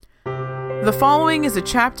The following is a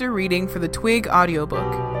chapter reading for the Twig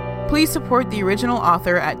audiobook. Please support the original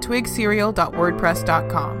author at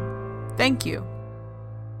twigserial.wordpress.com. Thank you.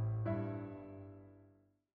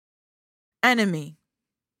 Enemy.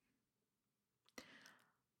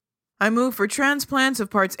 I move for transplants of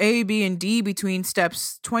parts A, B, and D between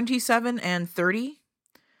steps 27 and 30.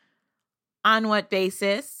 On what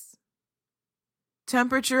basis?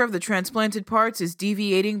 Temperature of the transplanted parts is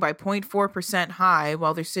deviating by 0.4% high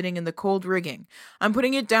while they're sitting in the cold rigging. I'm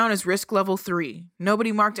putting it down as risk level 3.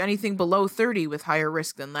 Nobody marked anything below 30 with higher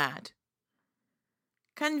risk than that.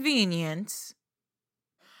 Convenient.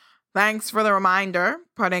 Thanks for the reminder.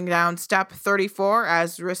 Putting down step 34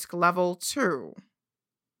 as risk level 2.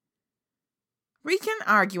 We can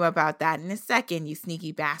argue about that in a second, you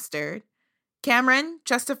sneaky bastard. Cameron,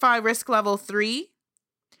 justify risk level 3?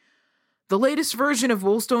 The latest version of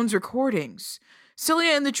Woolstone's recordings.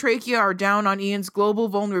 Cilia and the trachea are down on Ian's global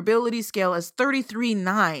vulnerability scale as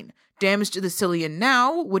 33-9. Damage to the cilia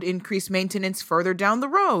now would increase maintenance further down the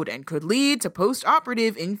road and could lead to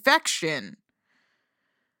post-operative infection.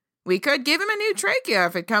 We could give him a new trachea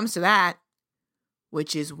if it comes to that.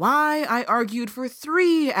 Which is why I argued for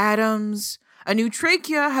 3, Adams. A new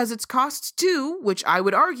trachea has its costs too, which I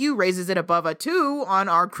would argue raises it above a 2 on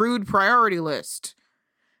our crude priority list.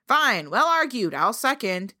 Fine, well argued. I'll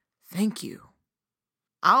second. Thank you.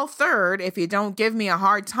 I'll third if you don't give me a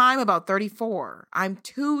hard time about 34. I'm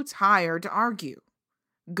too tired to argue.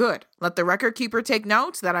 Good. Let the record keeper take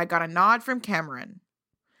note that I got a nod from Cameron.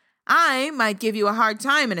 I might give you a hard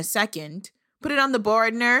time in a second. Put it on the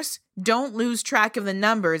board, nurse. Don't lose track of the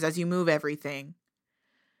numbers as you move everything.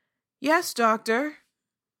 Yes, doctor.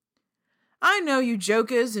 I know you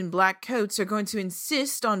jokers in black coats are going to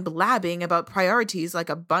insist on blabbing about priorities like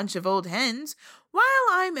a bunch of old hens while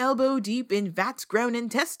I'm elbow deep in vat-grown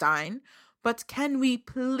intestine, but can we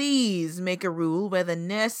please make a rule where the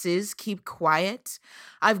nurses keep quiet?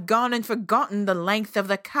 I've gone and forgotten the length of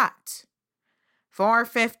the cut.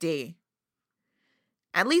 450.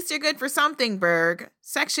 At least you're good for something, Berg.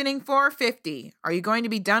 Sectioning 450. Are you going to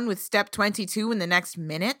be done with step 22 in the next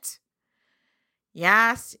minute?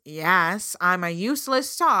 Yes, I'm a useless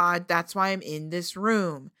sod, that's why I'm in this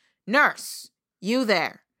room. Nurse, you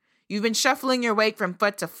there. You've been shuffling your weight from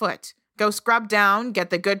foot to foot. Go scrub down, get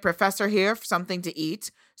the good professor here for something to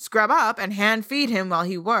eat, scrub up, and hand feed him while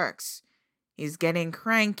he works. He's getting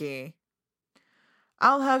cranky.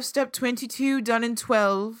 I'll have step 22 done in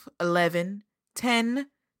 12, 11, 10,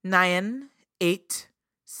 9, 8,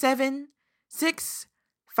 7, 6,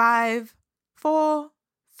 5, 4,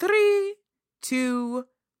 3, 2,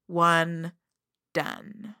 1,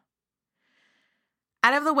 done.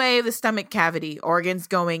 Out of the way of the stomach cavity, organs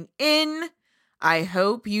going in. I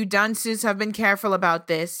hope you dunces have been careful about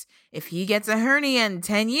this. If he gets a hernia in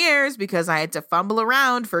 10 years because I had to fumble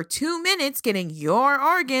around for 2 minutes getting your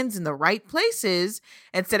organs in the right places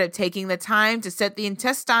instead of taking the time to set the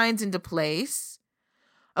intestines into place.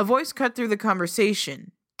 A voice cut through the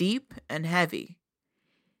conversation, deep and heavy.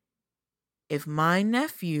 If my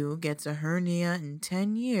nephew gets a hernia in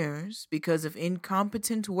 10 years because of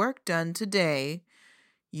incompetent work done today,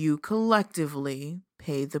 you collectively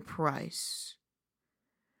pay the price.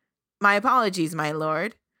 My apologies, my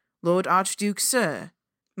lord. Lord Archduke, sir.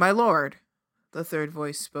 My lord, the third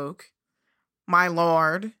voice spoke. My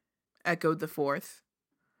lord, echoed the fourth.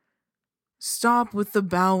 Stop with the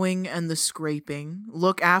bowing and the scraping.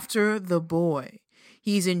 Look after the boy.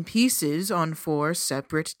 He's in pieces on 4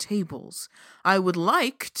 separate tables. I would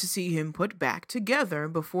like to see him put back together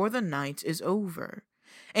before the night is over.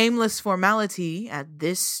 Aimless formality at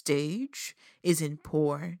this stage is in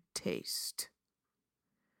poor taste.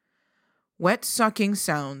 Wet sucking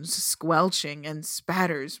sounds, squelching, and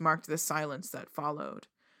spatters marked the silence that followed.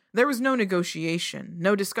 There was no negotiation,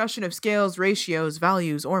 no discussion of scales, ratios,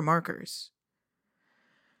 values, or markers.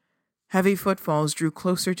 Heavy footfalls drew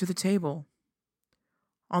closer to the table.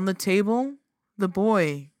 On the table, the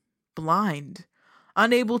boy, blind,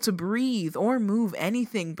 unable to breathe or move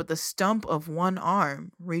anything but the stump of one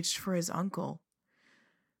arm, reached for his uncle.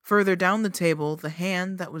 Further down the table, the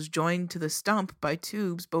hand that was joined to the stump by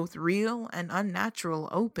tubes both real and unnatural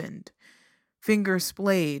opened, finger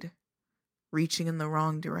splayed, reaching in the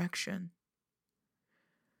wrong direction.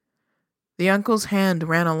 The uncle's hand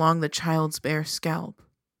ran along the child's bare scalp.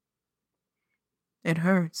 It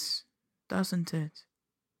hurts, doesn't it?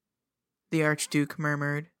 The Archduke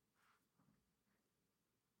murmured.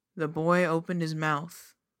 The boy opened his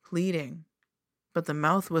mouth, pleading, but the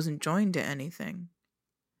mouth wasn't joined to anything.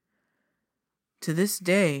 To this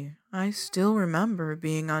day, I still remember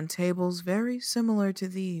being on tables very similar to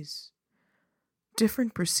these.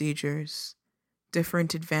 Different procedures,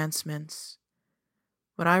 different advancements.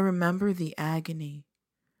 But I remember the agony,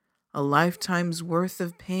 a lifetime's worth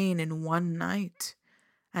of pain in one night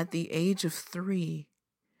at the age of 3,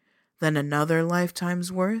 then another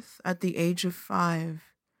lifetime's worth at the age of 5,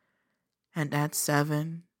 and at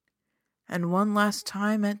 7, and one last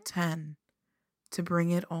time at 10, to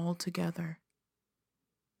bring it all together.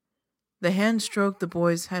 The hand stroked the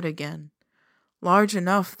boy's head again, large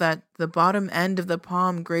enough that the bottom end of the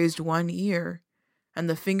palm grazed one ear and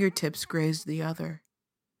the fingertips grazed the other.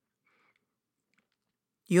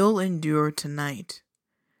 You'll endure tonight,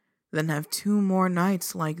 then have 2 more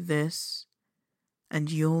nights like this, and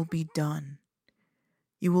you'll be done.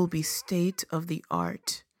 You will be state of the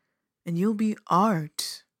art, and you'll be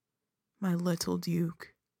art, my little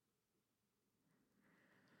Duke.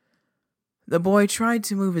 The boy tried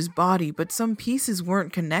to move his body, but some pieces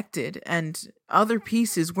weren't connected, and other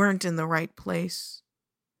pieces weren't in the right place.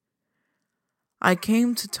 I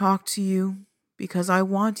came to talk to you because I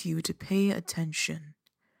want you to pay attention.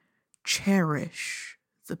 Cherish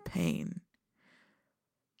the pain.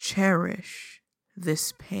 Cherish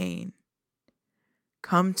this pain.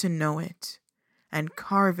 Come to know it and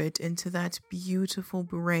carve it into that beautiful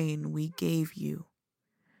brain we gave you.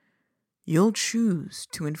 You'll choose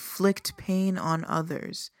to inflict pain on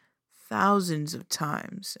others thousands of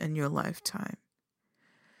times in your lifetime.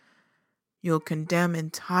 You'll condemn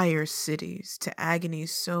entire cities to agony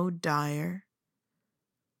so dire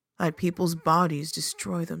that people's bodies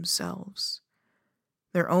destroy themselves,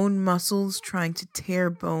 their own muscles trying to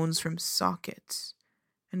tear bones from sockets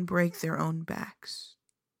and break their own backs.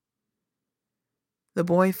 The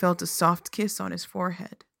boy felt a soft kiss on his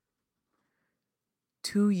forehead.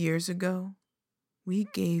 2 years ago, we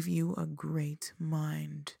gave you a great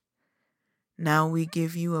mind. Now we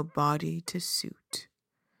give you a body to suit.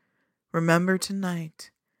 Remember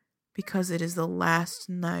tonight, because it is the last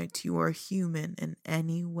night you are human in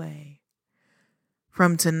any way.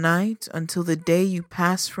 From tonight until the day you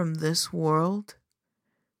pass from this world,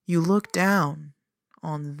 you look down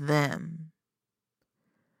on them.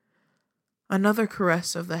 Another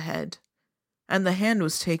caress of the head, and the hand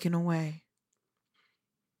was taken away.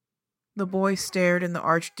 The boy stared in the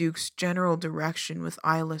Archduke's general direction with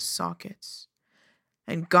eyeless sockets,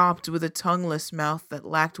 and gawped with a tongueless mouth that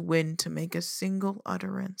lacked wind to make a single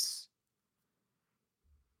utterance.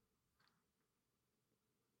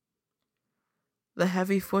 The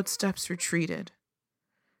heavy footsteps retreated.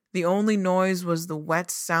 The only noise was the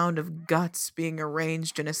wet sound of guts being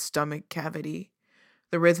arranged in a stomach cavity,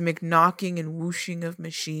 the rhythmic knocking and whooshing of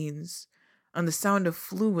machines, and the sound of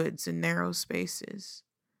fluids in narrow spaces.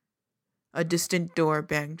 A distant door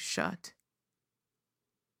banged shut.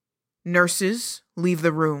 Nurses, leave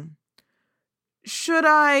the room. Should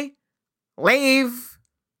I leave?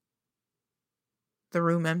 The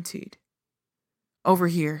room emptied. Over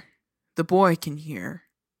here. The boy can hear.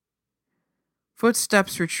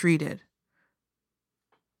 Footsteps retreated.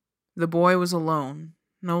 The boy was alone,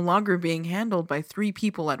 no longer being handled by 3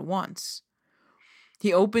 people at once.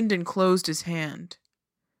 He opened and closed his hand.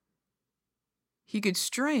 He could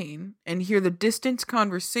strain and hear the distant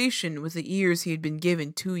conversation with the ears he had been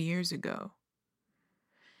given 2 years ago.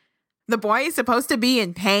 The boy is supposed to be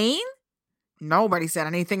in pain? Nobody said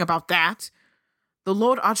anything about that. The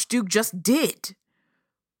Lord Archduke just did.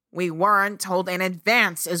 We weren't told in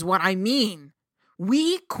advance, is what I mean.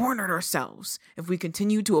 We cornered ourselves. If we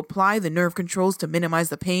continue to apply the nerve controls to minimize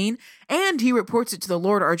the pain, and he reports it to the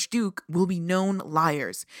Lord Archduke, we'll be known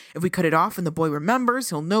liars. If we cut it off and the boy remembers,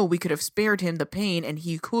 he'll know we could have spared him the pain and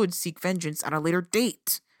he could seek vengeance at a later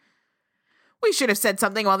date. We should have said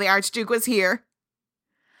something while the Archduke was here.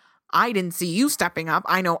 I didn't see you stepping up.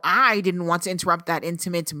 I know I didn't want to interrupt that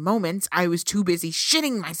intimate moment. I was too busy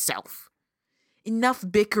shitting myself. Enough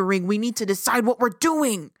bickering. We need to decide what we're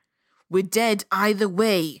doing. We're dead either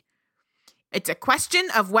way. It's a question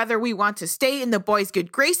of whether we want to stay in the boy's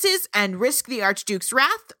good graces and risk the Archduke's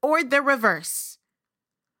wrath, or the reverse.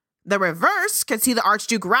 The reverse can see the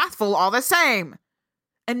Archduke wrathful all the same.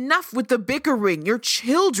 Enough with the bickering. You're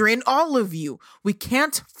children, all of you. We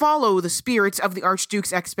can't follow the spirit of the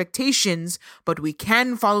Archduke's expectations, but we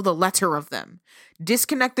can follow the letter of them.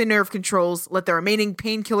 Disconnect the nerve controls, let the remaining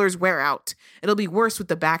painkillers wear out. It'll be worse with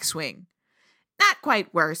the backswing. Not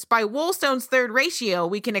quite worse. By Woolstone's third ratio,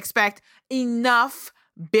 we can expect enough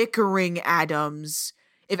bickering, Adams.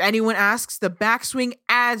 If anyone asks, the backswing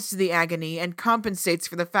adds to the agony and compensates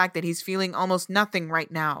for the fact that he's feeling almost nothing right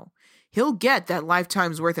now. He'll get that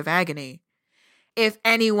lifetime's worth of agony. If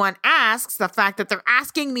anyone asks, the fact that they're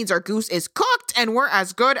asking means our goose is cooked and we're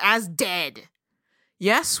as good as dead.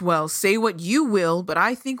 Yes, well, say what you will, but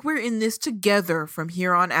I think we're in this together from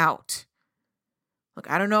here on out. Look,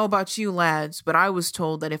 I don't know about you lads, but I was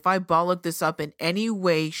told that if I bollocked this up in any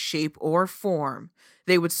way, shape, or form,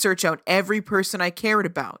 they would search out every person I cared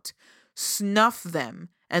about, snuff them,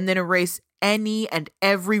 and then erase any and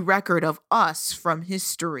every record of us from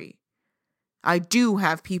history. I do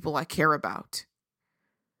have people I care about.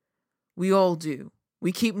 We all do.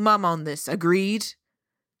 We keep mum on this, agreed?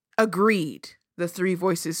 Agreed, the three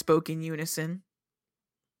voices spoke in unison.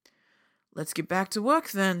 Let's get back to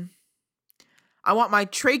work then. I want my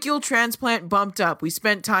tracheal transplant bumped up. We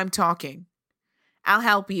spent time talking. I'll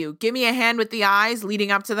help you. Give me a hand with the eyes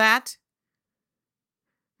leading up to that.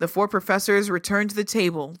 The four professors returned to the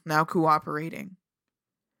table, now cooperating.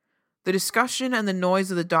 The discussion and the noise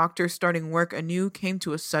of the doctor starting work anew came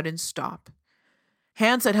to a sudden stop.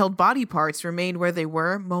 Hands that held body parts remained where they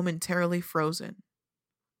were, momentarily frozen.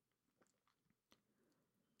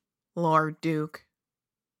 Lord Duke,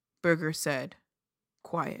 Berger said,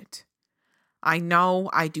 quiet. I know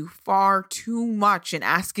I do far too much in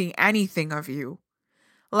asking anything of you.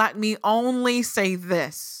 Let me only say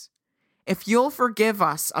this. If you'll forgive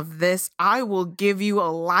us of this, I will give you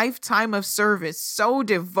a lifetime of service so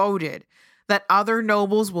devoted that other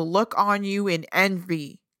nobles will look on you in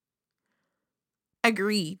envy.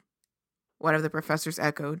 Agreed, one of the professors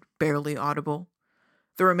echoed, barely audible.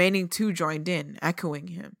 The remaining two joined in, echoing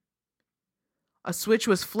him. A switch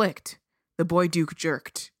was flicked. The boy Duke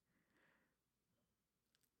jerked.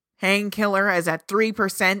 Painkiller is at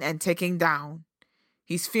 3% and ticking down.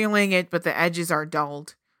 He's feeling it, but the edges are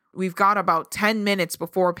dulled. We've got about 10 minutes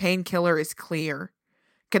before painkiller is clear.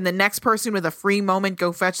 Can the next person with a free moment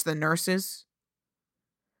go fetch the nurses?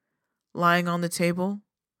 Lying on the table,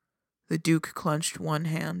 the Duke clenched one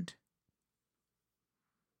hand.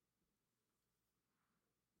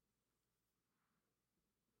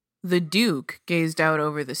 The Duke gazed out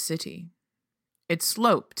over the city. It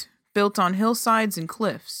sloped, built on hillsides and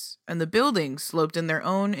cliffs, and the buildings sloped in their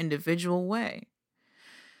own individual way.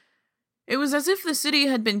 It was as if the city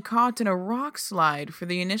had been caught in a rock slide for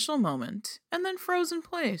the initial moment and then froze in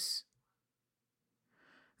place.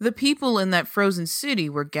 The people in that frozen city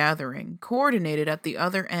were gathering, coordinated at the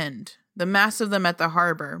other end, the mass of them at the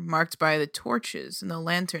harbor, marked by the torches and the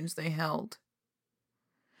lanterns they held.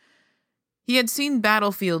 He had seen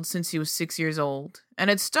battlefields since he was 6 years old, and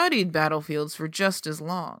had studied battlefields for just as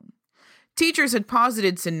long. Teachers had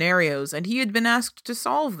posited scenarios, and he had been asked to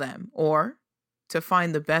solve them, or to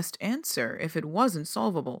find the best answer if it wasn't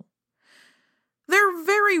solvable. There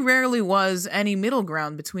very rarely was any middle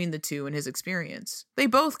ground between the two in his experience. They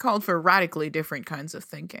both called for radically different kinds of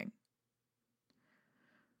thinking.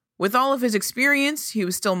 With all of his experience, he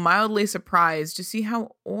was still mildly surprised to see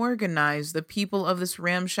how organized the people of this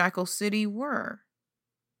ramshackle city were.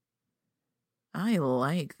 I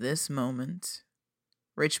like this moment,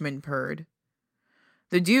 Richmond purred.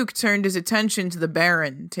 The Duke turned his attention to the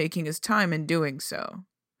Baron, taking his time in doing so.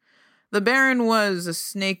 The Baron was a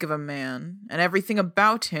snake of a man, and everything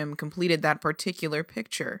about him completed that particular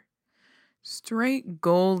picture. Straight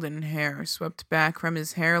golden hair swept back from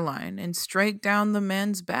his hairline and straight down the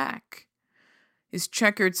man's back. His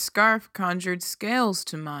checkered scarf conjured scales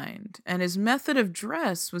to mind, and his method of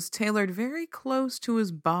dress was tailored very close to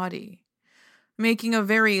his body, making a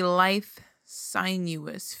very lithe,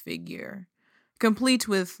 sinuous figure, complete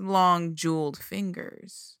with long, jeweled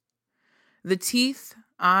fingers. The teeth,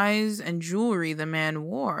 eyes, and jewelry the man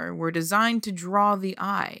wore were designed to draw the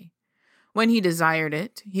eye. When he desired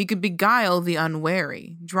it, he could beguile the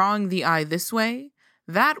unwary, drawing the eye this way,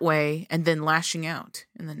 that way, and then lashing out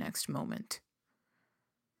in the next moment.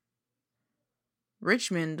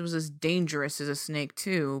 Richmond was as dangerous as a snake,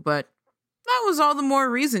 too, but that was all the more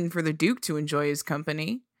reason for the Duke to enjoy his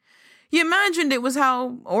company. He imagined it was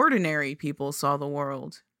how ordinary people saw the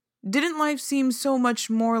world. Didn't life seem so much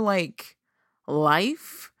more like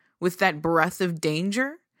life, with that breath of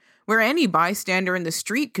danger, where any bystander in the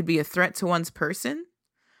street could be a threat to one's person?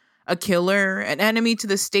 A killer, an enemy to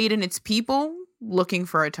the state and its people, looking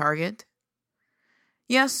for a target?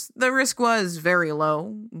 Yes, the risk was very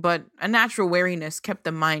low, but a natural wariness kept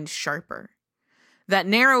the mind sharper. That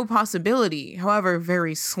narrow possibility, however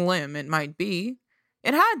very slim it might be,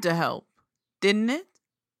 it had to help, didn't it?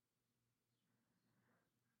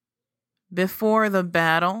 Before the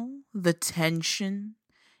battle, the tension,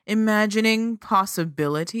 imagining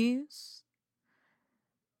possibilities.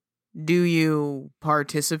 Do you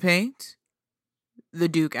participate? The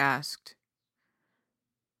Duke asked.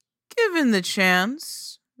 Given the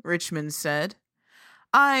chance, Richmond said.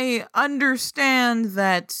 I understand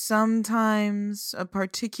that sometimes a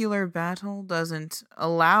particular battle doesn't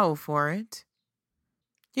allow for it.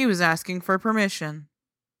 He was asking for permission.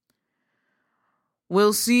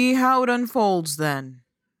 We'll see how it unfolds then,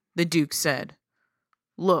 the Duke said.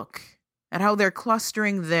 Look at how they're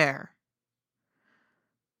clustering there.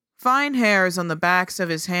 Fine hairs on the backs of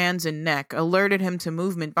his hands and neck alerted him to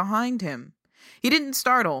movement behind him. He didn't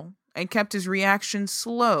startle and kept his reaction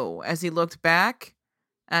slow as he looked back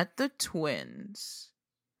at the twins.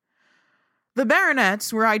 The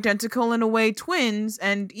baronets were identical in a way twins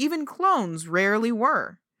and even clones rarely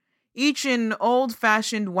were, each in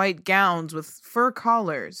old-fashioned white gowns with fur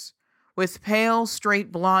collars, with pale, straight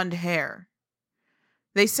blonde hair.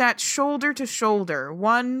 They sat shoulder to shoulder,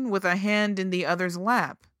 one with a hand in the other's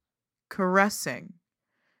lap, caressing,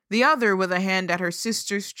 the other with a hand at her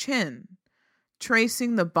sister's chin,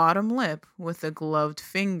 tracing the bottom lip with a gloved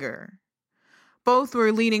finger. Both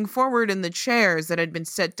were leaning forward in the chairs that had been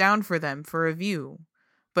set down for them for a view,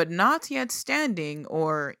 but not yet standing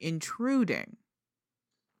or intruding.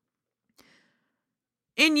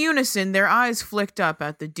 In unison, their eyes flicked up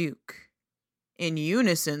at the Duke. In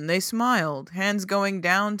unison, they smiled, hands going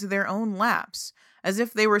down to their own laps, as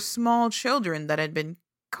if they were small children that had been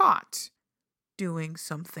caught doing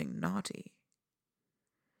something naughty.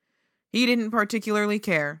 He didn't particularly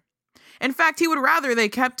care. In fact, he would rather they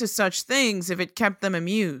kept to such things if it kept them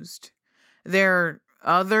amused. Their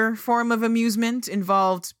other form of amusement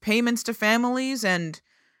involved payments to families and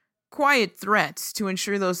quiet threats to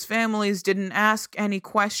ensure those families didn't ask any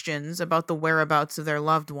questions about the whereabouts of their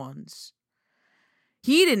loved ones.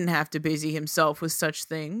 He didn't have to busy himself with such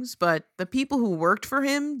things, but the people who worked for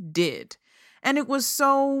him did, and it was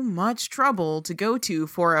so much trouble to go to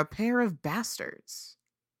for a pair of bastards.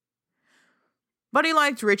 But he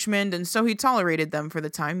liked Richmond, and so he tolerated them for the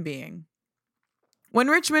time being. When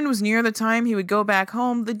Richmond was near the time he would go back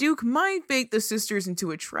home, the Duke might bait the sisters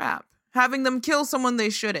into a trap, having them kill someone they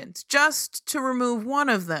shouldn't, just to remove one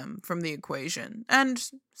of them from the equation,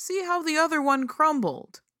 and see how the other one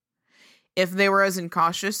crumbled. If they were as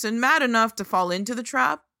incautious and mad enough to fall into the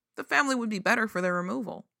trap, the family would be better for their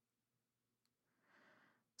removal.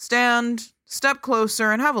 Stand, step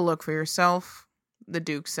closer, and have a look for yourself, the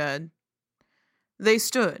Duke said. They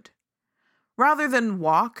stood. Rather than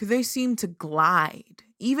walk, they seemed to glide,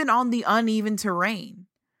 even on the uneven terrain.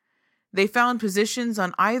 They found positions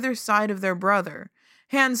on either side of their brother,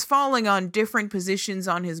 hands falling on different positions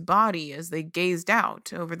on his body as they gazed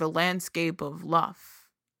out over the landscape of Luff.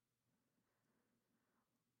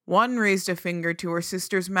 One raised a finger to her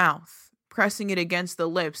sister's mouth, pressing it against the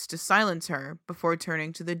lips to silence her before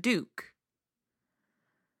turning to the Duke.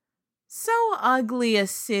 So ugly a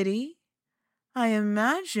city. I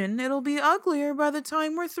imagine it'll be uglier by the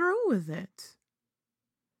time we're through with it.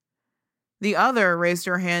 The other raised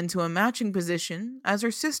her hand to a matching position as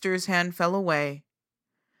her sister's hand fell away.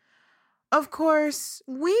 Of course,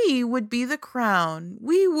 we would be the crown.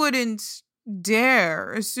 We wouldn't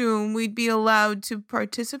dare assume we'd be allowed to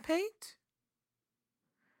participate.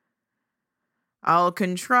 I'll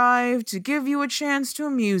contrive to give you a chance to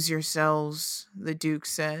amuse yourselves, the Duke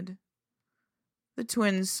said. The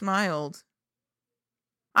twins smiled.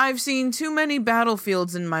 I've seen too many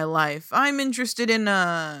battlefields in my life. I'm interested in,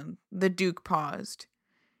 The Duke paused.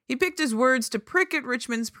 He picked his words to prick at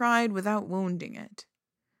Richmond's pride without wounding it.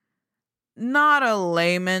 Not a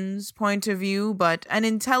layman's point of view, but an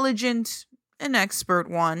intelligent, an expert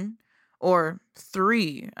one. Or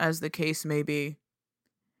 3, as the case may be.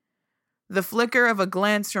 The flicker of a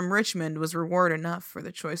glance from Richmond was reward enough for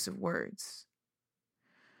the choice of words.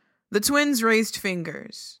 The twins raised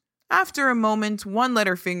fingers. After a moment, one let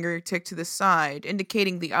her finger tick to the side,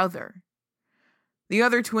 indicating the other. The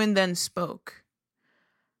other twin then spoke.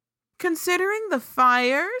 Considering the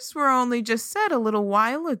fires were only just set a little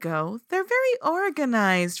while ago, they're very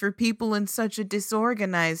organized for people in such a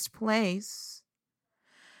disorganized place.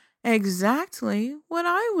 Exactly what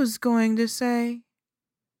I was going to say,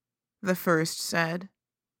 the first said.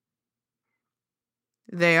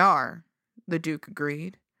 They are, the Duke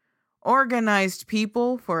agreed. Organized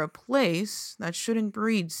people for a place that shouldn't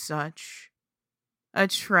breed such. A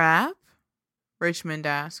trap? Richmond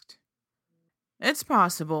asked. It's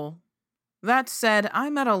possible. That said,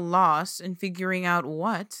 I'm at a loss in figuring out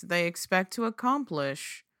what they expect to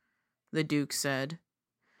accomplish, the Duke said.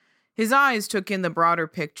 His eyes took in the broader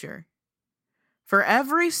picture. For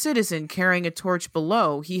every citizen carrying a torch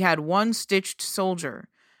below, he had one stitched soldier,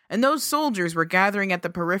 and those soldiers were gathering at the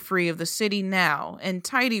periphery of the city now, in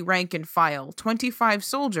tidy rank and file, 25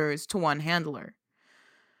 soldiers to one handler.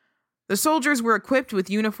 The soldiers were equipped with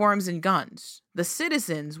uniforms and guns. The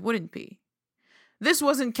citizens wouldn't be. This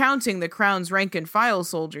wasn't counting the crown's rank-and-file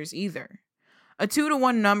soldiers either. A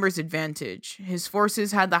 2-to-1 numbers advantage. His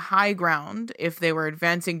forces had the high ground if they were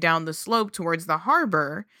advancing down the slope towards the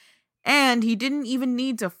harbor, and he didn't even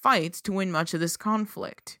need to fight to win much of this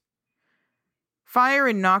conflict. Fire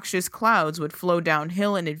and noxious clouds would flow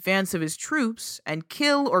downhill in advance of his troops and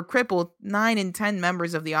kill or cripple 9 and 10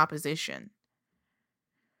 members of the opposition.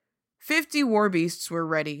 50 war beasts were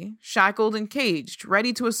ready, shackled and caged,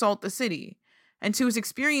 ready to assault the city, and to his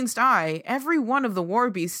experienced eye, every one of the war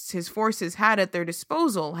beasts his forces had at their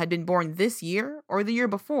disposal had been born this year or the year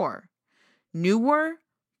before. Newer,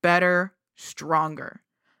 better, stronger.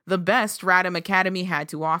 The best Radham Academy had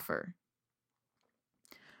to offer.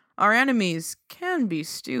 Our enemies can be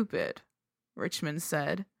stupid, Richmond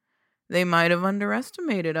said. They might have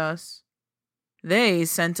underestimated us. They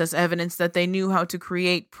sent us evidence that they knew how to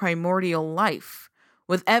create primordial life,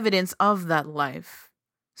 with evidence of that life.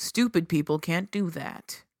 Stupid people can't do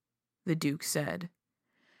that, the Duke said.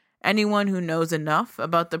 Anyone who knows enough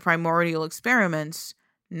about the primordial experiments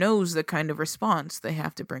knows the kind of response they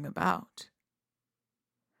have to bring about.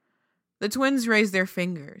 The twins raised their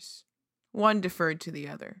fingers. One deferred to the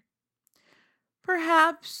other.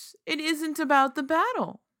 Perhaps it isn't about the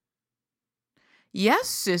battle. Yes,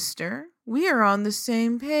 sister, we are on the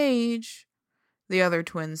same page, the other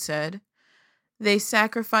twin said. They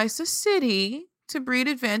sacrifice a city to breed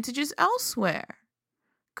advantages elsewhere.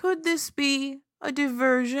 Could this be a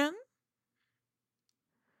diversion?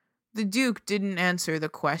 The Duke didn't answer the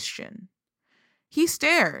question. He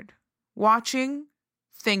stared, watching,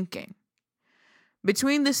 thinking.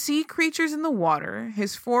 Between the sea creatures in the water,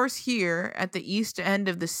 his force here at the east end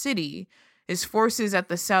of the city, his forces at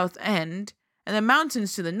the south end, and the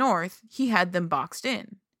mountains to the north, he had them boxed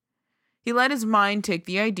in. He let his mind take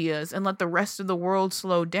the ideas and let the rest of the world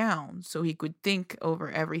slow down so he could think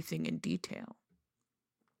over everything in detail.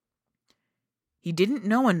 He didn't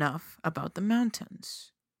know enough about the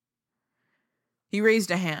mountains. He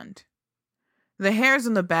raised a hand. The hairs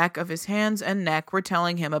on the back of his hands and neck were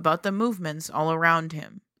telling him about the movements all around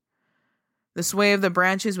him. The sway of the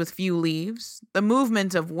branches with few leaves, the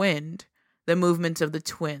movement of wind, the movement of the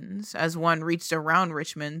twins as one reached around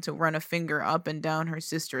Richmond to run a finger up and down her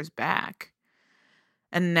sister's back.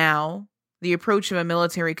 And now, the approach of a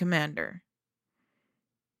military commander.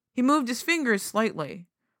 He moved his fingers slightly,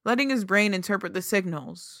 letting his brain interpret the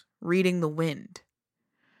signals, reading the wind.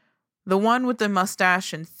 The one with the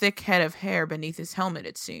mustache and thick head of hair beneath his helmet,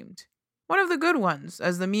 it seemed. One of the good ones,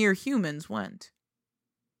 as the mere humans went.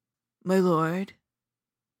 My lord.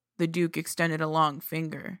 The Duke extended a long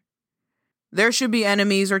finger. There should be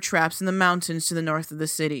enemies or traps in the mountains to the north of the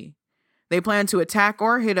city. They plan to attack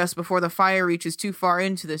or hit us before the fire reaches too far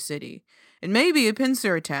into the city. It may be a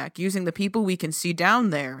pincer attack, using the people we can see down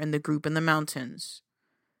there and the group in the mountains.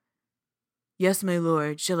 Yes, my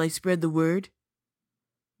lord. Shall I spread the word?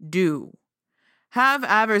 Do. Have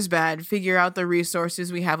Aversbad figure out the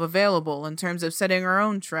resources we have available in terms of setting our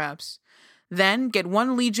own traps. Then get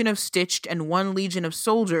 1 legion of stitched and 1 legion of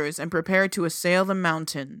soldiers and prepare to assail the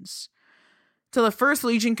mountains. Tell the 1st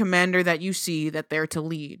Legion commander that you see that they're to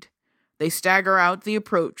lead. They stagger out the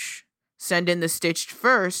approach. Send in the stitched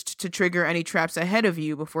first to trigger any traps ahead of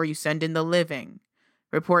you before you send in the living.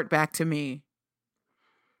 Report back to me.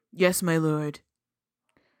 Yes, my lord.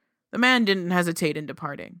 The man didn't hesitate in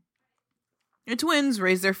departing. The twins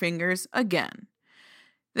raised their fingers again.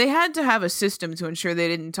 They had to have a system to ensure they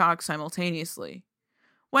didn't talk simultaneously.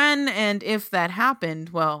 When and if that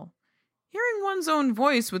happened, well, hearing one's own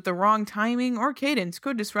voice with the wrong timing or cadence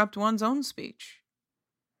could disrupt one's own speech.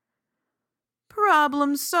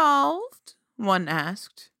 Problem solved? One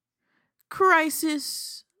asked.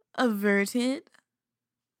 Crisis averted?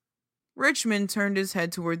 Richmond turned his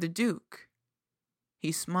head toward the Duke.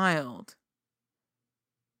 He smiled.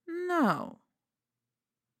 No.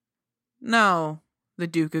 No, the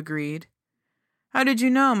Duke agreed. How did you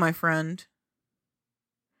know, my friend?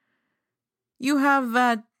 You have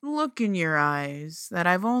that look in your eyes that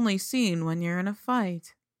I've only seen when you're in a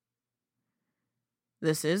fight.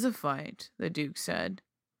 This is a fight, the Duke said.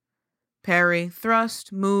 Parry,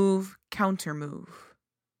 thrust, move, counter-move.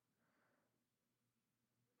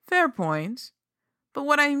 Fair point. But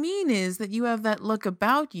what I mean is that you have that look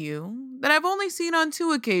about you that I've only seen on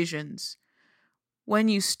 2 occasions. When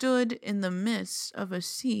you stood in the midst of a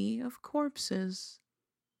sea of corpses.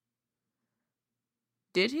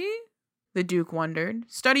 Did he? The Duke wondered,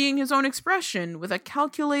 studying his own expression with a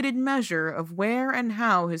calculated measure of where and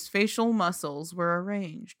how his facial muscles were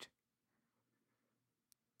arranged.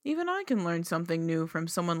 Even I can learn something new from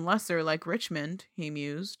someone lesser like Richmond, he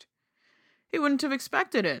mused. He wouldn't have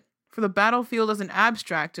expected it, for the battlefield as an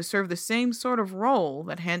abstract to serve the same sort of role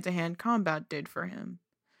that hand-to-hand combat did for him.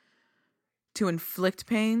 To inflict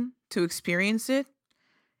pain, to experience it,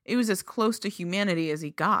 it was as close to humanity as he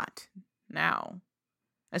got, now.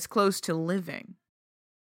 As close to living.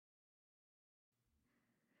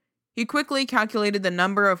 He quickly calculated the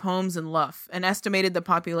number of homes in Luff and estimated the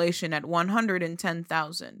population at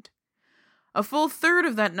 110,000. A full third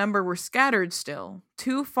of that number were scattered still,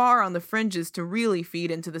 too far on the fringes to really feed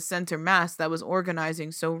into the center mass that was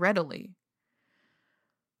organizing so readily.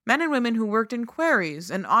 Men and women who worked in quarries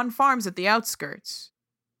and on farms at the outskirts.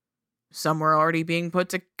 Some were already being put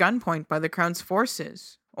to gunpoint by the Crown's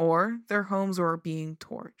forces, or their homes were being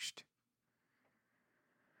torched.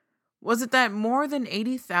 Was it that more than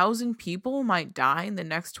 80,000 people might die in the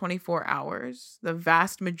next 24 hours, the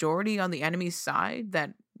vast majority on the enemy's side,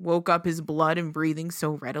 that woke up his blood and breathing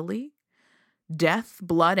so readily? Death,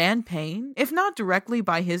 blood, and pain, if not directly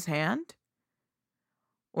by his hand?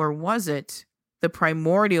 Or was it the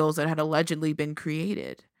primordials that had allegedly been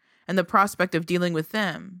created, and the prospect of dealing with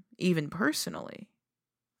them, even personally?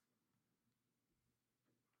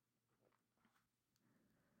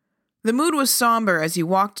 The mood was somber as he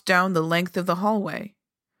walked down the length of the hallway.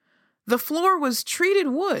 The floor was treated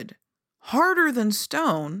wood, harder than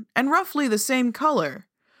stone, and roughly the same color,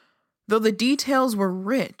 though the details were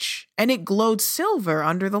rich, and it glowed silver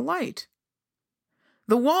under the light.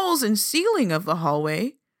 The walls and ceiling of the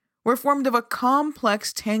hallway were formed of a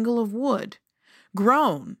complex tangle of wood,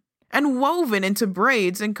 grown and woven into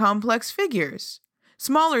braids and complex figures,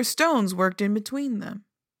 smaller stones worked in between them.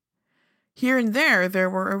 Here and there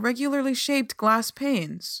were irregularly shaped glass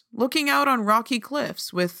panes, looking out on rocky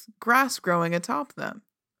cliffs with grass growing atop them.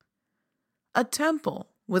 A temple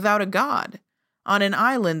without a god, on an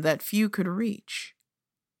island that few could reach.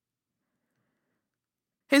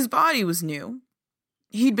 His body was new.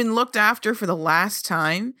 He'd been looked after for the last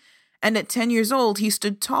time, and at 10 years old he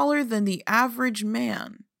stood taller than the average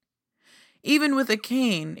man. Even with a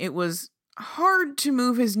cane, it was hard to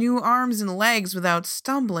move his new arms and legs without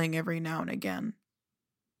stumbling every now and again.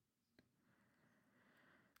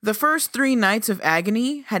 The first 3 nights of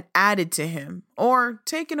agony had added to him, or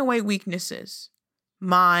taken away weaknesses,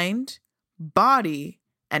 mind, body,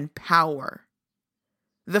 and power.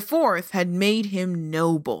 The 4th had made him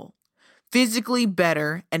noble, physically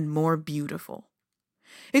better and more beautiful.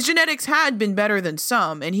 His genetics had been better than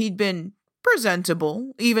some, and he'd been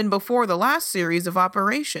presentable even before the last series of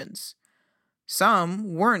operations.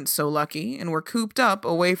 Some weren't so lucky and were cooped up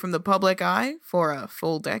away from the public eye for a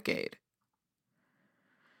full decade.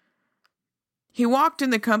 He walked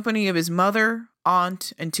in the company of his mother,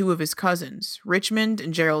 aunt, and 2 of his cousins, Richmond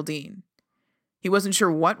and Geraldine. He wasn't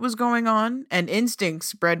sure what was going on, and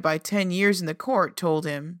instincts bred by 10 years in the court told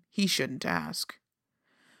him he shouldn't ask.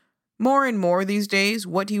 More and more these days,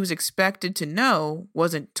 what he was expected to know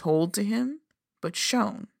wasn't told to him, but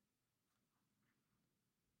shown.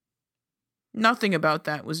 Nothing about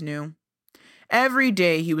that was new. Every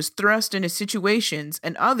day he was thrust into situations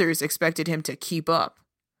and others expected him to keep up.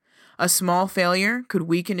 A small failure could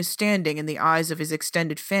weaken his standing in the eyes of his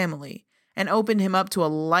extended family and open him up to a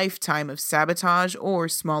lifetime of sabotage or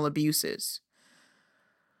small abuses.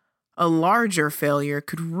 A larger failure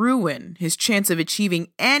could ruin his chance of achieving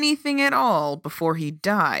anything at all before he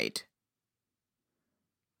died.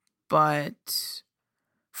 But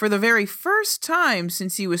for the very first time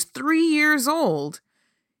since he was 3 years old,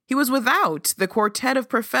 he was without the quartet of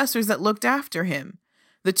professors that looked after him,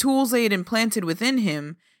 the tools they had implanted within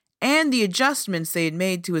him, and the adjustments they had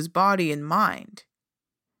made to his body and mind.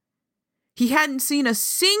 He hadn't seen a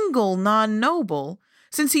single non-noble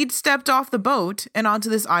since he'd stepped off the boat and onto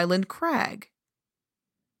this island crag.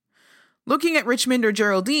 Looking at Richmond or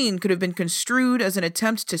Geraldine could have been construed as an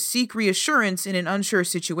attempt to seek reassurance in an unsure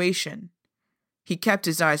situation. He kept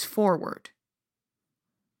his eyes forward.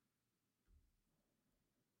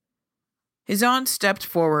 His aunt stepped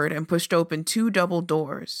forward and pushed open 2 double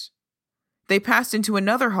doors. They passed into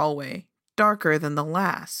another hallway, darker than the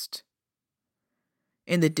last.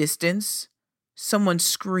 In the distance, someone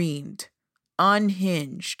screamed,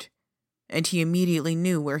 unhinged, and he immediately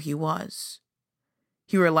knew where he was.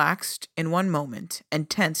 He relaxed in one moment and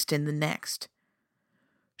tensed in the next.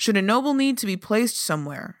 Should a noble need to be placed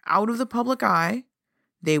somewhere out of the public eye,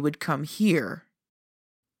 they would come here.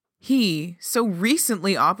 He, so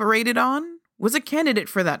recently operated on, was a candidate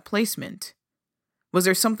for that placement. Was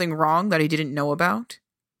there something wrong that he didn't know about?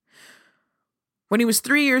 When he was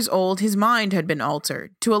 3 years old, his mind had been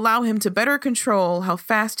altered to allow him to better control how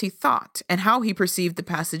fast he thought and how he perceived the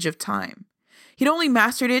passage of time. He'd only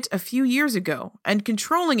mastered it a few years ago, and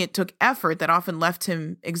controlling it took effort that often left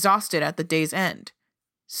him exhausted at the day's end.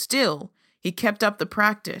 Still, he kept up the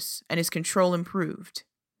practice, and his control improved.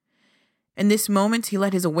 In this moment, he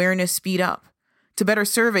let his awareness speed up, to better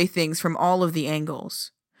survey things from all of the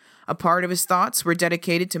angles. A part of his thoughts were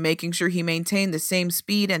dedicated to making sure he maintained the same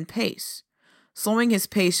speed and pace. Slowing his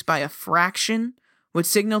pace by a fraction would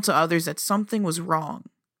signal to others that something was wrong.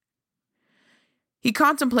 He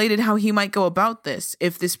contemplated how he might go about this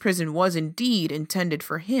if this prison was indeed intended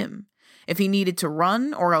for him, if he needed to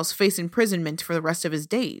run or else face imprisonment for the rest of his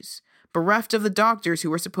days, bereft of the doctors who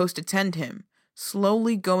were supposed to tend him,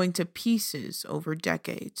 slowly going to pieces over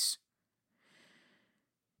decades.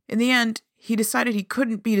 In the end, he decided he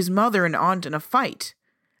couldn't beat his mother and aunt in a fight.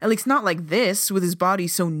 At least not like this, with his body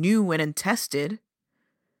so new and untested.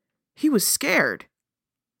 He was scared.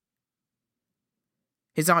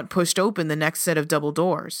 His aunt pushed open the next set of double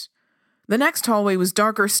doors. The next hallway was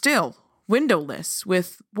darker still, windowless,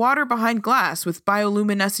 with water behind glass with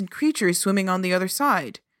bioluminescent creatures swimming on the other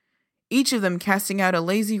side, each of them casting out a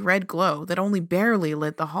lazy red glow that only barely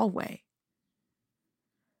lit the hallway.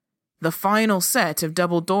 The final set of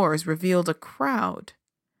double doors revealed a crowd.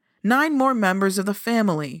 9 more members of the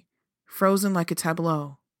family, frozen like a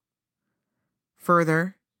tableau.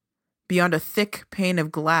 Further, beyond a thick pane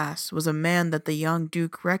of glass, was a man that the young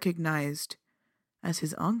Duke recognized as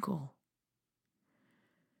his uncle.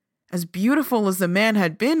 As beautiful as the man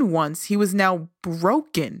had been once, he was now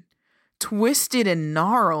broken, twisted and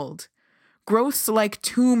gnarled. Growths-like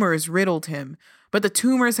tumors riddled him, but the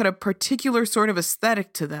tumors had a particular sort of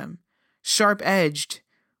aesthetic to them, sharp-edged,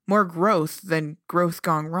 more growth than growth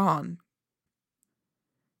gone wrong.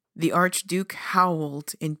 The Archduke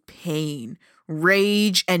howled in pain,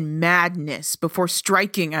 rage, and madness before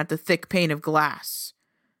striking at the thick pane of glass.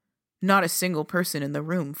 Not a single person in the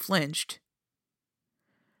room flinched.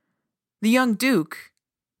 The young Duke,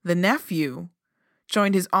 the nephew,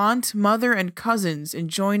 joined his aunt, mother, and cousins in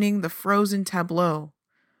joining the frozen tableau,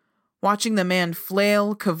 watching the man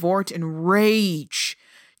flail, cavort, and rage,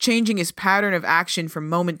 changing his pattern of action from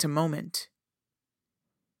moment to moment.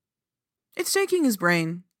 "It's taking his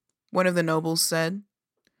brain," one of the nobles said.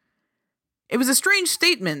 It was a strange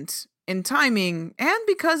statement, in timing, and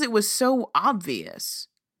because it was so obvious.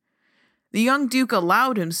 The young Duke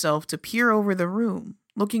allowed himself to peer over the room,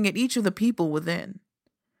 looking at each of the people within.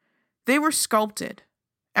 They were sculpted,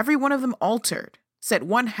 every one of them altered, set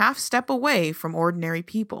one half step away from ordinary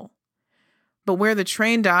people. But where the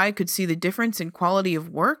trained eye could see the difference in quality of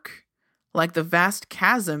work, like the vast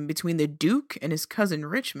chasm between the Duke and his cousin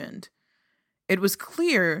Richmond, it was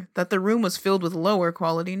clear that the room was filled with lower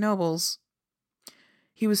quality nobles.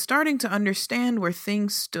 He was starting to understand where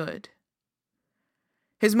things stood.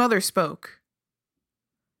 His mother spoke.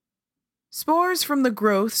 "Spores from the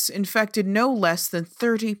growths infected no less than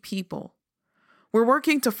 30 people. We're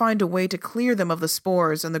working to find a way to clear them of the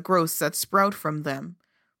spores and the growths that sprout from them,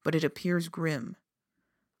 but it appears grim.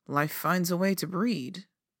 Life finds a way to breed.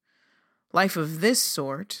 Life of this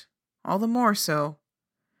sort, all the more so.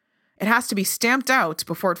 It has to be stamped out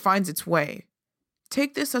before it finds its way.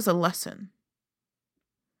 Take this as a lesson."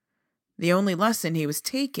 The only lesson he was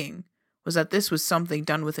taking was that this was something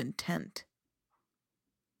done with intent.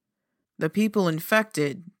 "The people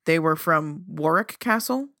infected, they were from Warwick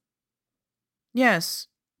Castle?" "Yes,"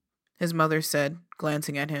 his mother said,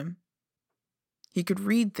 glancing at him. He could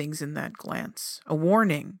read things in that glance, a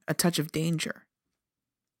warning, a touch of danger.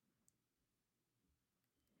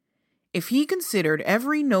 If he considered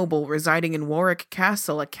every noble residing in Warwick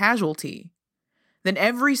Castle a casualty, then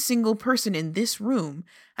every single person in this room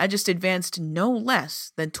had just advanced no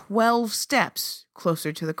less than 12 steps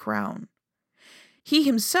closer to the crown. He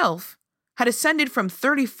himself had ascended from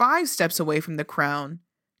 35 steps away from the crown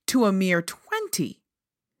to a mere 20.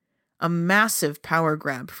 A massive power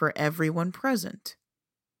grab for everyone present.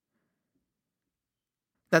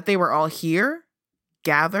 That they were all here,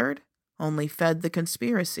 gathered, only fed the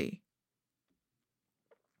conspiracy.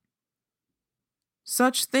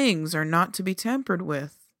 "Such things are not to be tampered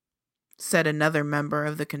with," said another member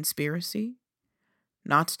of the conspiracy.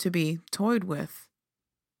 "Not to be toyed with."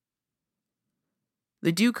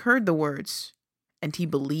 The Duke heard the words, and he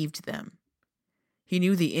believed them. He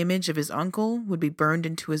knew the image of his uncle would be burned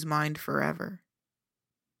into his mind forever.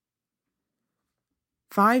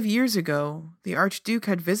 5 years ago, the Archduke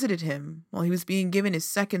had visited him while he was being given his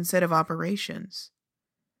second set of operations.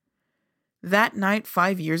 That night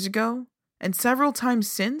 5 years ago, and several times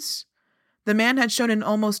since, The man had shown an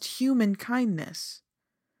almost human kindness.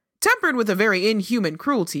 Tempered with a very inhuman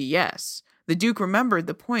cruelty, yes. The Duke remembered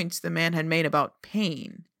the points the man had made about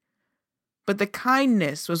pain. But the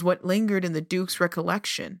kindness was what lingered in the Duke's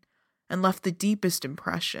recollection and left the deepest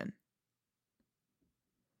impression.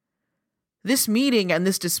 This meeting and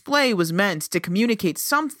this display was meant to communicate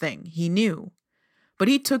something, he knew, but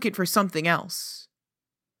he took it for something else.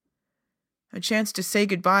 A chance to say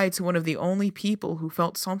goodbye to one of the only people who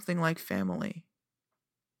felt something like family.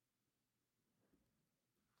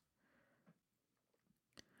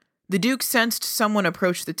 The Duke sensed someone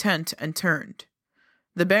approach the tent and turned.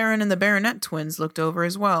 The Baron and the Baronet twins looked over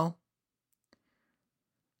as well.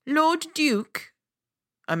 "Lord Duke,"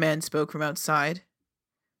 a man spoke from outside.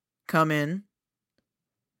 "Come in."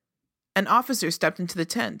 An officer stepped into the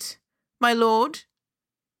tent. "My lord."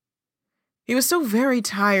 He was so very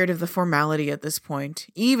tired of the formality at this point,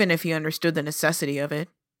 even if he understood the necessity of it.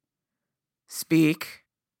 "Speak."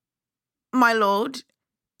 "My lord,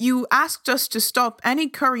 you asked us to stop any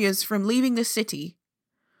couriers from leaving the city.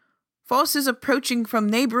 Forces approaching from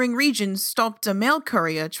neighboring regions stopped a mail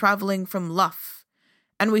courier traveling from Luff,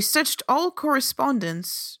 and we searched all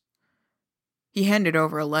correspondence." He handed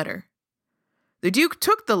over a letter. The Duke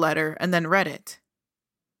took the letter and then read it.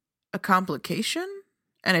 A complication?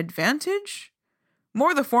 An advantage?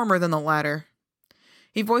 More the former than the latter.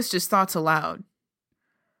 He voiced his thoughts aloud.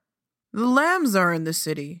 "The Lambs are in the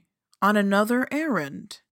city, on another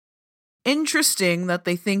errand. Interesting that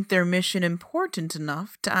they think their mission important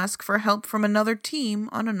enough to ask for help from another team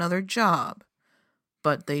on another job.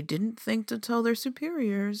 But they didn't think to tell their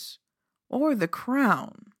superiors, or the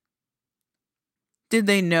crown." "Did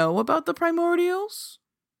they know about the primordials?"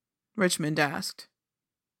 Richmond asked.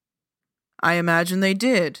 "I imagine they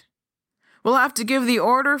did. We'll have to give the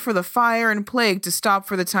order for the fire and plague to stop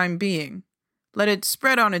for the time being. Let it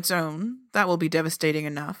spread on its own, that will be devastating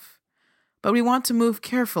enough. But we want to move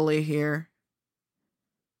carefully here."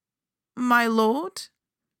 "My lord?"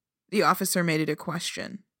 The officer made it a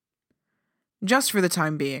question. "Just for the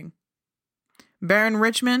time being. Baron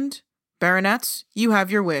Richmond, Baronet, you have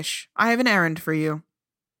your wish. I have an errand for you."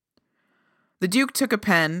 The Duke took a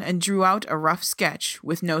pen and drew out a rough sketch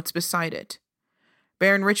with notes beside it.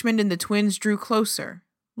 Baron Richmond and the twins drew closer,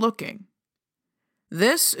 looking.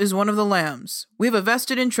 "This is one of the Lambs. We have a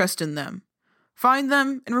vested interest in them. Find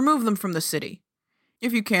them and remove them from the city.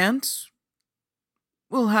 If you can't,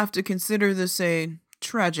 we'll have to consider this a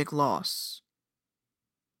tragic loss."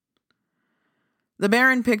 The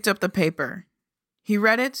Baron picked up the paper. He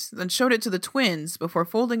read it, then showed it to the twins before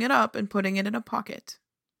folding it up and putting it in a pocket.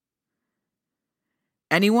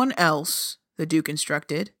 "Anyone else," the Duke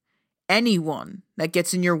instructed, "anyone that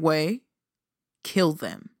gets in your way, kill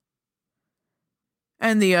them."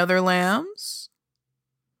 "And the other Lambs?"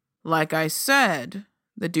 "Like I said,"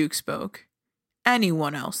 the Duke spoke,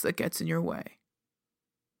 "anyone else that gets in your way."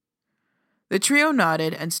 The trio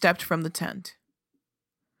nodded and stepped from the tent.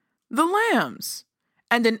 The Lambs!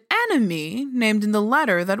 And an enemy named in the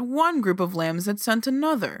letter that one group of Lambs had sent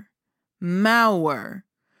another. Mauer,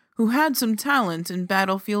 who had some talent in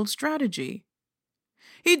battlefield strategy.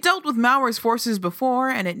 He dealt with Mauer's forces before,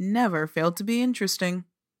 and it never failed to be interesting.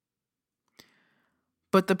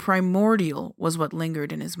 But the primordial was what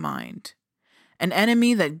lingered in his mind. An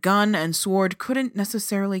enemy that gun and sword couldn't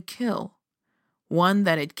necessarily kill. One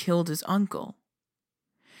that had killed his uncle.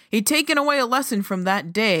 He'd taken away a lesson from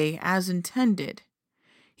that day as intended.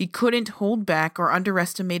 He couldn't hold back or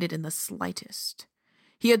underestimate it in the slightest.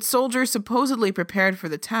 He had soldiers supposedly prepared for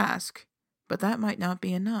the task, but that might not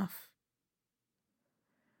be enough.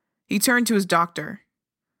 He turned to his doctor.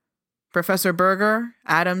 "Professor Berger,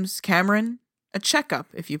 Adams, Cameron, a checkup,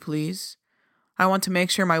 if you please. I want to make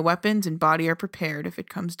sure my weapons and body are prepared if it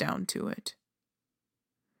comes down to it."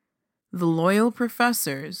 The loyal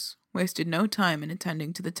professors wasted no time in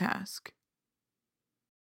attending to the task.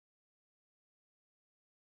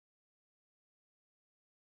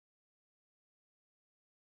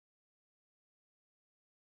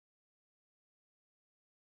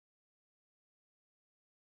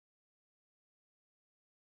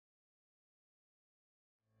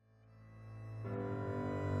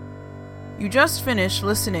 You just finished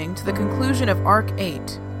listening to the conclusion of Arc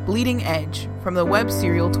 8, Bleeding Edge, from the web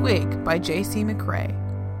serial Twig by J.C. McCrae.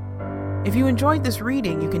 If you enjoyed this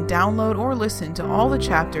reading, you can download or listen to all the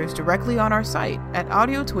chapters directly on our site at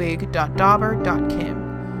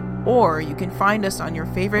audiotwig.dauber.kim, or you can find us on your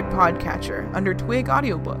favorite podcatcher under Twig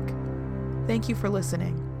Audiobook. Thank you for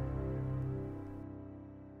listening.